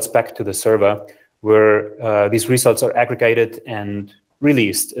report results back to the server, where these results are aggregated and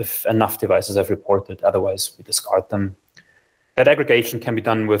released if enough devices have reported. Otherwise, we discard them. That aggregation can be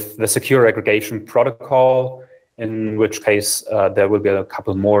done with the secure aggregation protocol, in which case there will be a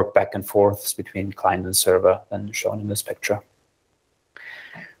couple more back and forths between client and server than shown in this picture.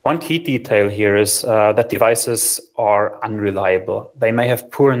 One key detail here is that devices are unreliable. They may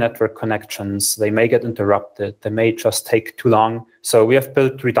have poor network connections, they may get interrupted, they may just take too long. So we have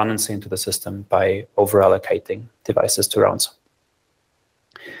built redundancy into the system by over-allocating devices to rounds.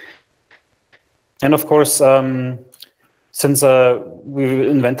 And of course, since we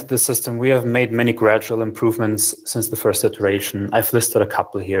invented this system, we have made many gradual improvements since the first iteration. I've listed a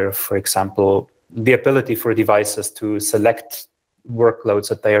couple here. For example, the ability for devices to select workloads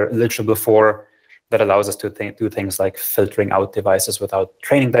that they are eligible for, that allows us to do things like filtering out devices without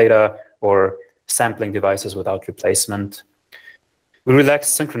training data or sampling devices without replacement. We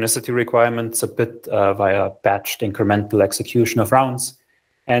relaxed synchronicity requirements a bit via batched incremental execution of rounds.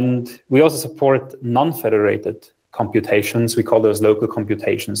 And we also support non-federated computations. We call those local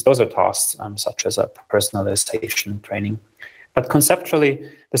computations. Those are tasks such as a personalization training. But conceptually,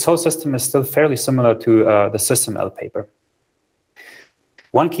 this whole system is still fairly similar to the SysML paper.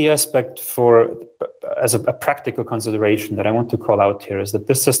 One key aspect as a practical consideration that I want to call out here is that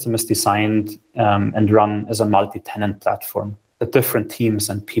this system is designed and run as a multi-tenant platform that different teams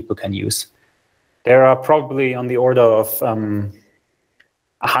and people can use. There are probably on the order of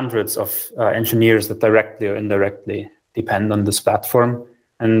hundreds of engineers that directly or indirectly depend on this platform.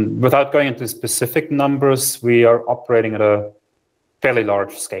 And without going into specific numbers, we are operating at a fairly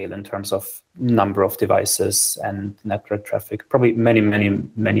large scale in terms of number of devices and network traffic, probably many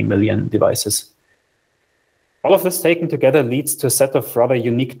million devices. All of this taken together leads to a set of rather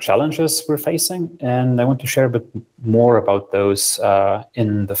unique challenges we're facing, and I want to share a bit more about those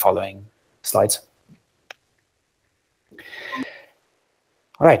in the following slides.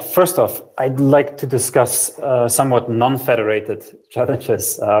 All right, first off, I'd like to discuss somewhat non-federated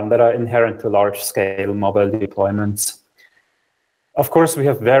challenges that are inherent to large-scale mobile deployments. Of course, we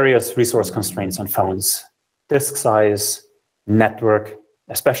have various resource constraints on phones: disk size, network,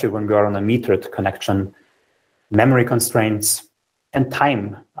 especially when we are on a metered connection, memory constraints, and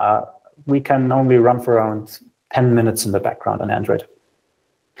time. We can only run for around 10 minutes in the background on Android.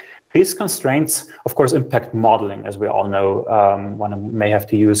 These constraints, of course, impact modeling, as we all know. One may have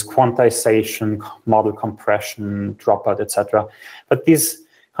to use quantization, model compression, dropout, etc. But these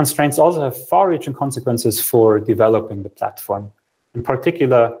constraints also have far-reaching consequences for developing the platform. In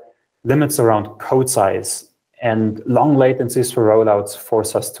particular, limits around code size and long latencies for rollouts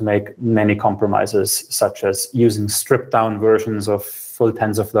force us to make many compromises, such as using stripped-down versions of full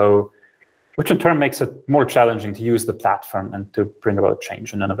TensorFlow, which in turn makes it more challenging to use the platform and to bring about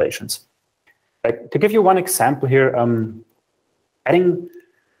change and innovations. To give you one example here, adding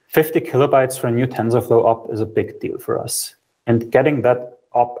 50 kilobytes for a new TensorFlow op is a big deal for us. And getting that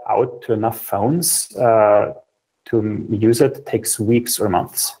op out to enough phones to use it takes weeks or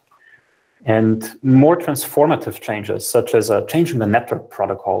months. And more transformative changes, such as a change in the network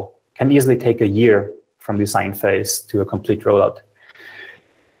protocol, can easily take a year from design phase to a complete rollout.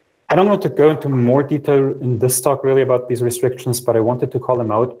 I don't want to go into more detail in this talk really about these restrictions, but I wanted to call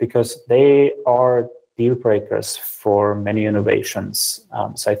them out because they are deal breakers for many innovations.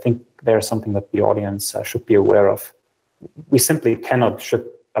 So I think there's something that the audience should be aware of. We simply cannot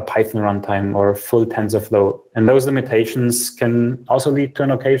ship a Python runtime or a full TensorFlow, and those limitations can also lead to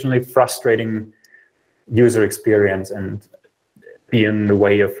an occasionally frustrating user experience and be in the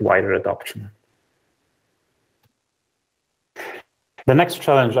way of wider adoption. The next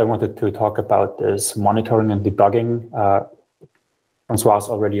challenge I wanted to talk about is monitoring and debugging. Françoise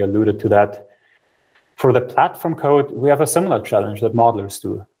already alluded to that. For the platform code, we have a similar challenge that modelers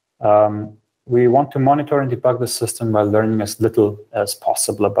do. We want to monitor and debug the system while learning as little as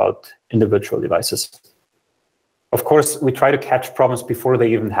possible about individual devices. Of course, we try to catch problems before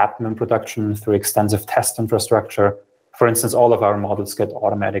they even happen in production through extensive test infrastructure. For instance, all of our models get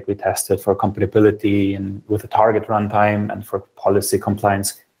automatically tested for compatibility and with a target runtime and for policy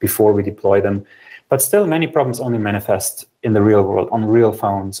compliance before we deploy them. But still, many problems only manifest in the real world, on real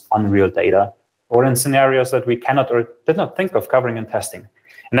phones, on real data, or in scenarios that we cannot or did not think of covering and testing.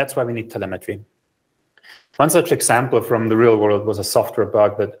 And that's why we need telemetry. One such example from the real world was a software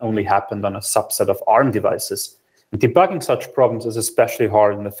bug that only happened on a subset of ARM devices. And debugging such problems is especially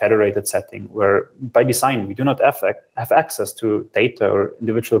hard in the federated setting, where by design we do not have access to data or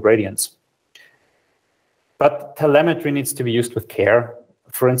individual gradients. But telemetry needs to be used with care.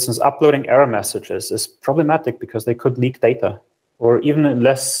 For instance, uploading error messages is problematic because they could leak data, or even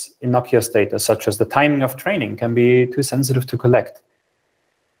less innocuous data, such as the timing of training, can be too sensitive to collect.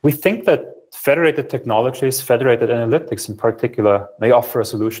 We think that federated technologies, federated analytics in particular, may offer a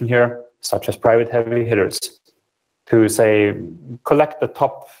solution here, such as private heavy hitters, to say, collect the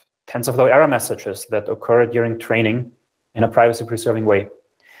top TensorFlow error messages that occur during training in a privacy-preserving way.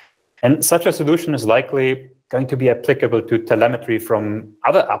 And such a solution is likely going to be applicable to telemetry from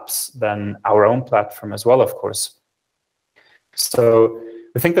other apps than our own platform as well, of course. So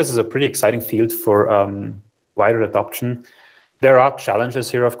we think this is a pretty exciting field for wider adoption. There are challenges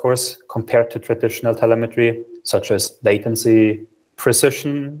here, of course, compared to traditional telemetry, such as latency,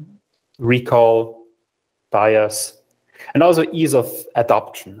 precision, recall, bias, and also ease of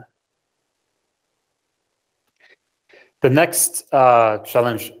adoption. The next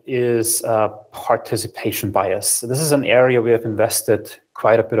challenge is participation bias. This is an area we have invested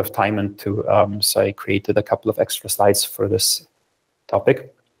quite a bit of time into, so I created a couple of extra slides for this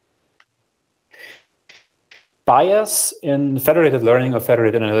topic. Bias in federated learning or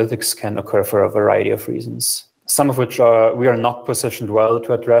federated analytics can occur for a variety of reasons, some of which we are not positioned well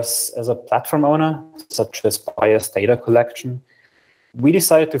to address as a platform owner, such as bias data collection. We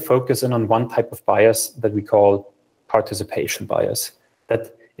decided to focus in on one type of bias that we call participation bias.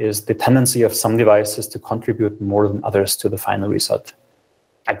 That is the tendency of some devices to contribute more than others to the final result.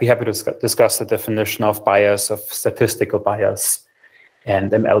 I'd be happy to discuss the definition of bias, of statistical bias,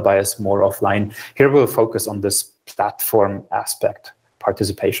 and ML bias more offline. Here we'll focus on this platform aspect,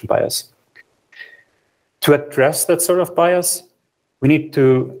 participation bias. To address that sort of bias, we need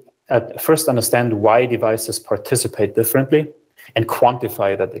to first understand why devices participate differently and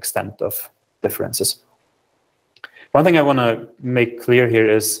quantify that extent of differences. One thing I want to make clear here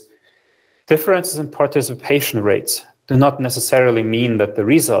is differences in participation rates do not necessarily mean that the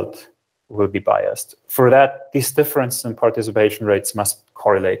result will be biased. For that, these differences in participation rates must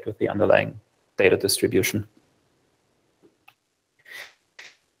correlate with the underlying data distribution.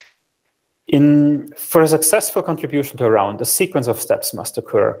 For a successful contribution to a round, a sequence of steps must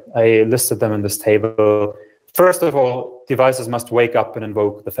occur. I listed them in this table. First of all, devices must wake up and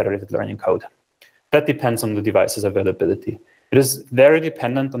invoke the federated learning code. That depends on the device's availability. It is very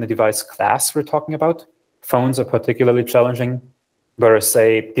dependent on the device class we're talking about. Phones are particularly challenging, whereas,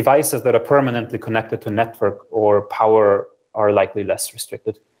 say, devices that are permanently connected to network or power are likely less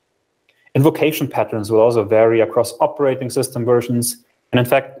restricted. Invocation patterns will also vary across operating system versions. And in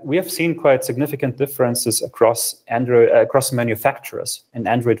fact, we have seen quite significant differences across manufacturers and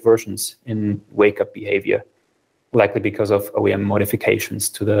Android versions in wake-up behavior, likely because of OEM modifications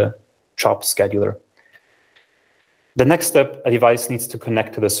to the job scheduler. The next step, a device needs to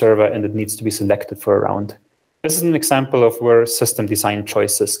connect to the server and it needs to be selected for a round. This is an example of where system design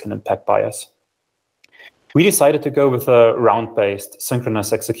choices can impact bias. We decided to go with a round-based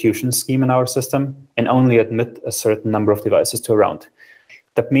synchronous execution scheme in our system and only admit a certain number of devices to a round.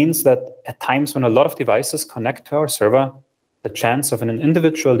 That means that at times when a lot of devices connect to our server, the chance of an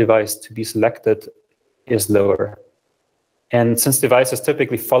individual device to be selected is lower. And since devices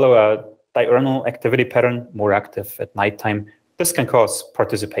typically follow a diurnal activity pattern, more active at nighttime, this can cause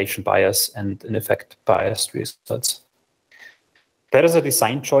participation bias and, in effect, biased results. That is a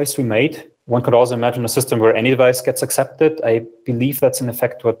design choice we made. One could also imagine a system where any device gets accepted. I believe that's in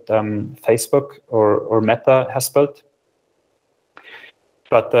effect what Facebook or Meta has built.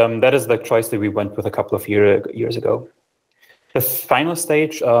 But that is the choice that we went with a couple of years ago. The final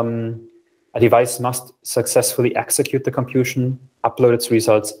stage, a device must successfully execute the computation, upload its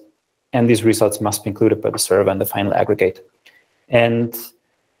results, and these results must be included by the server in the final aggregate. And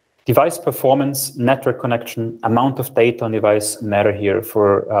device performance, network connection, amount of data on device matter here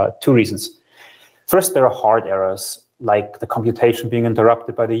for two reasons. First, there are hard errors, like the computation being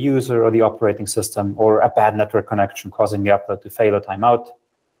interrupted by the user or the operating system, or a bad network connection causing the upload to fail or time out.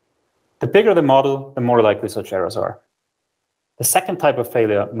 The bigger the model, the more likely such errors are. The second type of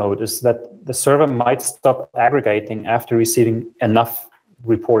failure mode is that the server might stop aggregating after receiving enough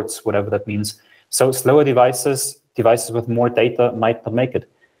reports, whatever that means. So slower devices with more data might not make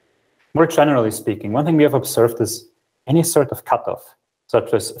it. More generally speaking, one thing we have observed is any sort of cutoff,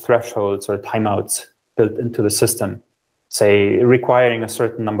 such as thresholds or timeouts built into the system, say requiring a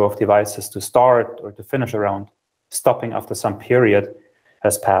certain number of devices to start or to finish a round, stopping after some period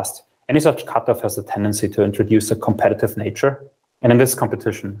has passed. Any such cutoff has a tendency to introduce a competitive nature. And in this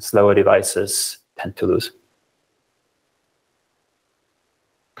competition, slower devices tend to lose.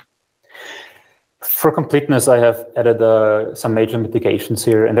 For completeness, I have added some major mitigations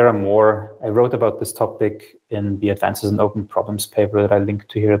here, and there are more. I wrote about this topic in the Advances in Open Problems paper that I linked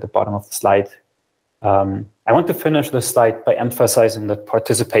to here at the bottom of the slide. I want to finish this slide by emphasizing that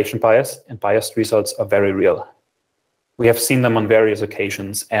participation bias and biased results are very real. We have seen them on various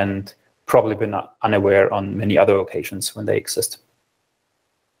occasions and probably been unaware on many other occasions when they exist.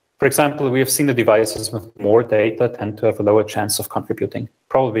 For example, we have seen the devices with more data tend to have a lower chance of contributing,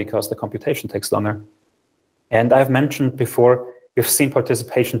 probably because the computation takes longer. And I've mentioned before, we've seen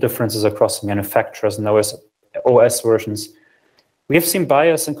participation differences across manufacturers and OS versions. We have seen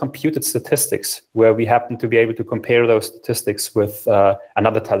bias in computed statistics, where we happen to be able to compare those statistics with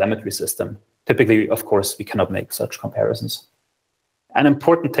another telemetry system. Typically, of course, we cannot make such comparisons. An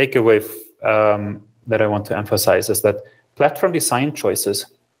important takeaway that I want to emphasize is that platform design choices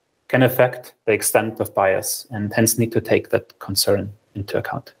can affect the extent of bias and hence need to take that concern into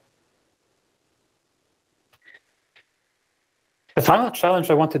account. The final challenge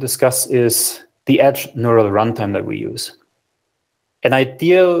I want to discuss is the edge neural runtime that we use. An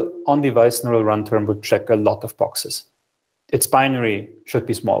ideal on-device neural runtime would check a lot of boxes. Its binary should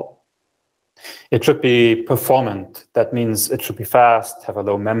be small. It should be performant. That means it should be fast, have a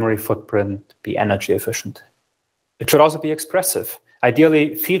low memory footprint, be energy efficient. It should also be expressive,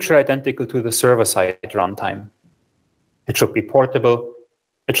 ideally feature identical to the server-side runtime. It should be portable.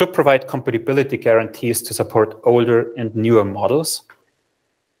 It should provide compatibility guarantees to support older and newer models.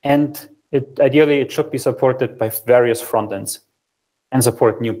 And ideally, it should be supported by various frontends and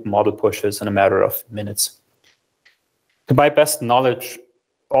support new model pushes in a matter of minutes. To my best knowledge,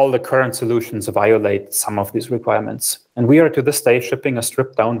 all the current solutions violate some of these requirements. And we are to this day shipping a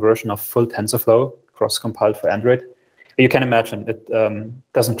stripped-down version of full TensorFlow, cross-compiled for Android. You can imagine it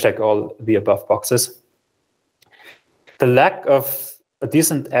doesn't check all the above boxes. The lack of a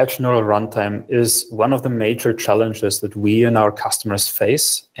decent edge neural runtime is one of the major challenges that we and our customers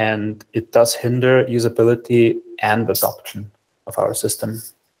face, and it does hinder usability and adoption of our system.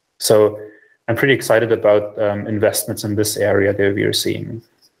 So I'm pretty excited about investments in this area that we are seeing.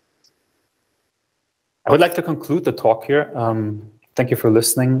 I would like to conclude the talk here. Thank you for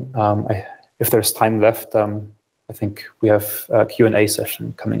listening. If there's time left, I think we have a Q&A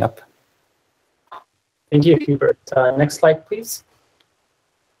session coming up. Thank you, Hubert. Next slide, please.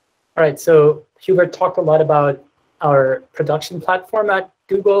 All right, so Hubert talked a lot about our production platform at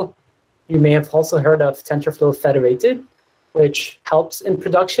Google. You may have also heard of TensorFlow Federated, which helps in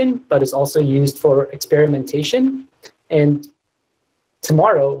production, but is also used for experimentation. And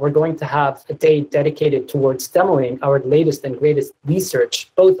tomorrow, we're going to have a day dedicated towards demoing our latest and greatest research,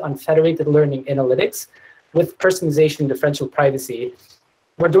 both on federated learning analytics with personalization differential privacy.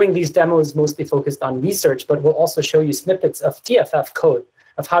 We're doing these demos mostly focused on research, but we'll also show you snippets of TFF code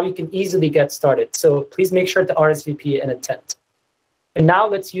of how you can easily get started. So please make sure to RSVP and attend. And now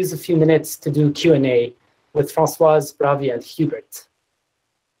let's use a few minutes to do Q&A with Françoise, Ravi, and Hubert.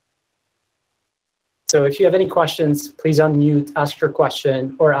 So if you have any questions, please unmute, ask your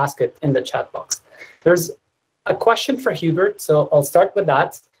question, or ask it in the chat box. There's a question for Hubert, so I'll start with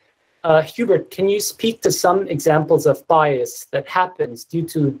that. Hubert, can you speak to some examples of bias that happens due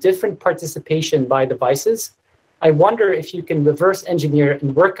to different participation by devices? I wonder if you can reverse engineer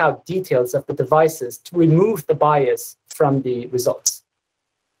and work out details of the devices to remove the bias from the results.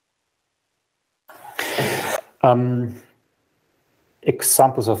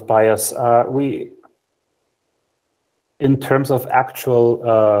 Examples of bias. In terms of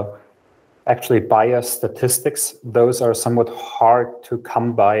actually bias statistics, those are somewhat hard to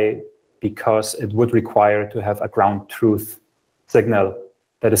come by because it would require to have a ground truth signal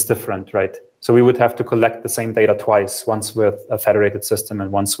that is different, right? So we would have to collect the same data twice, once with a federated system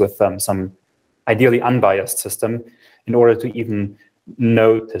and once with some ideally unbiased system, in order to even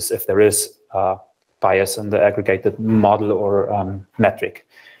notice if there is bias in the aggregated model or metric.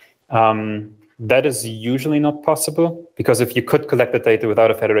 That is usually not possible, because if you could collect the data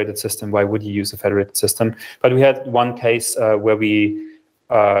without a federated system, why would you use a federated system? But we had one case where we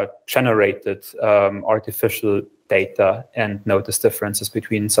generated artificial data and noticed differences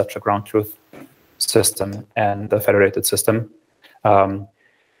between such a ground truth system and the federated system.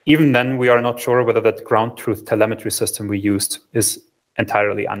 Even then, we are not sure whether that ground truth telemetry system we used is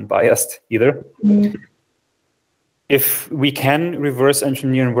entirely unbiased either. If we can reverse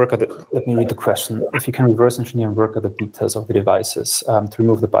engineer and work at the, let me read the question. If you can reverse engineer and work at the details of the devices to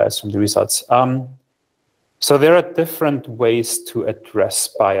remove the bias from the results. So there are different ways to address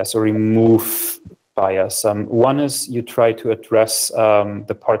bias or remove bias. One is you try to address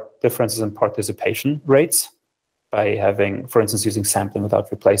the differences in participation rates by having, for instance, using sampling without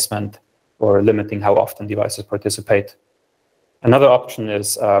replacement or limiting how often devices participate. Another option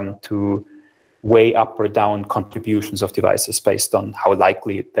is to weigh up or down contributions of devices based on how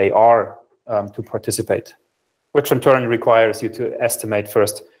likely they are to participate, which in turn requires you to estimate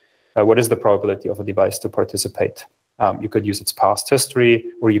first what is the probability of a device to participate. You could use its past history,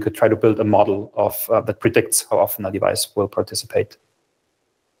 or you could try to build a model of that predicts how often a device will participate.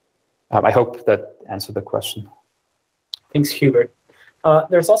 I hope that answered the question. Thanks, Hubert.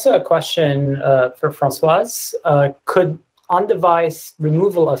 There's also a question for Françoise. Could on-device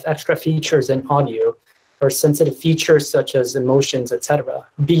removal of extra features in audio or sensitive features such as emotions, etc.,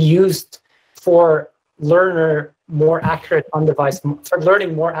 be used for learning more accurate on-device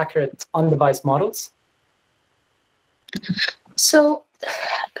models? So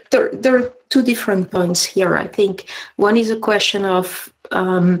there are two different points here. I think one is a question of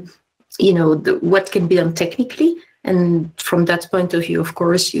what can be done technically. And from that point of view, of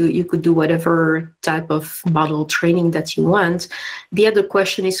course, you could do whatever type of model training that you want. The other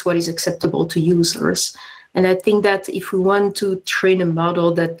question is what is acceptable to users. And I think that if we want to train a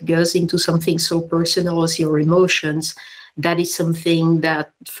model that goes into something so personal as your emotions, that is something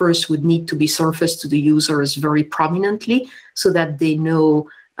that first would need to be surfaced to the users very prominently so that they know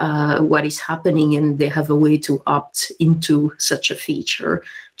what is happening and they have a way to opt into such a feature.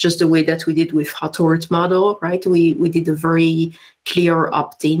 Just the way that we did with Hubert model, right? We did a very clear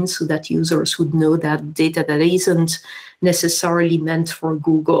opt-in so that users would know that data that isn't necessarily meant for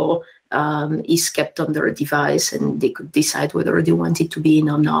Google is kept on their device, and they could decide whether they want it to be in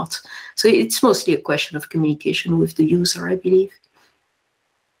or not. So it's mostly a question of communication with the user, I believe.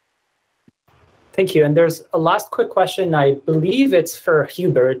 Thank you. And there's a last quick question. I believe it's for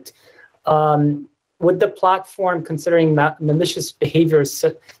Hubert. Would the platform, considering malicious behaviors,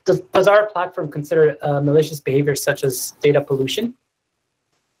 does our platform consider malicious behaviors such as data pollution?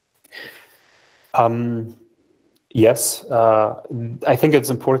 Yes. I think it's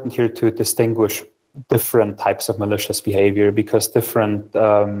important here to distinguish different types of malicious behavior, because different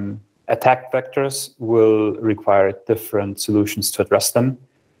attack vectors will require different solutions to address them.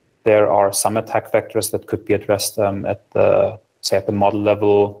 There are some attack vectors that could be addressed at the model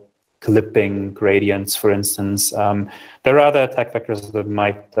level, clipping gradients, for instance. There are other attack vectors that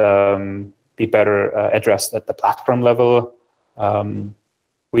might be better addressed at the platform level.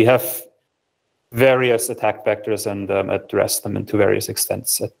 We have various attack vectors and address them to various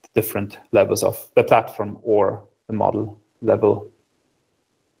extents at different levels of the platform or the model level.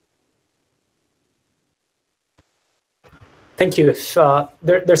 Thank you. If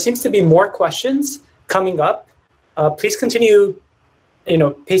there seems to be more questions coming up, please continue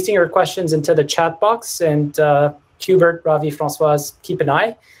pasting your questions into the chat box, and Hubert, Ravi, Françoise, keep an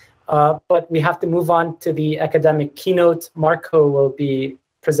eye. But we have to move on to the academic keynote. Marco will be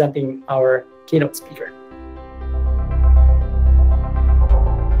presenting our keynote speaker.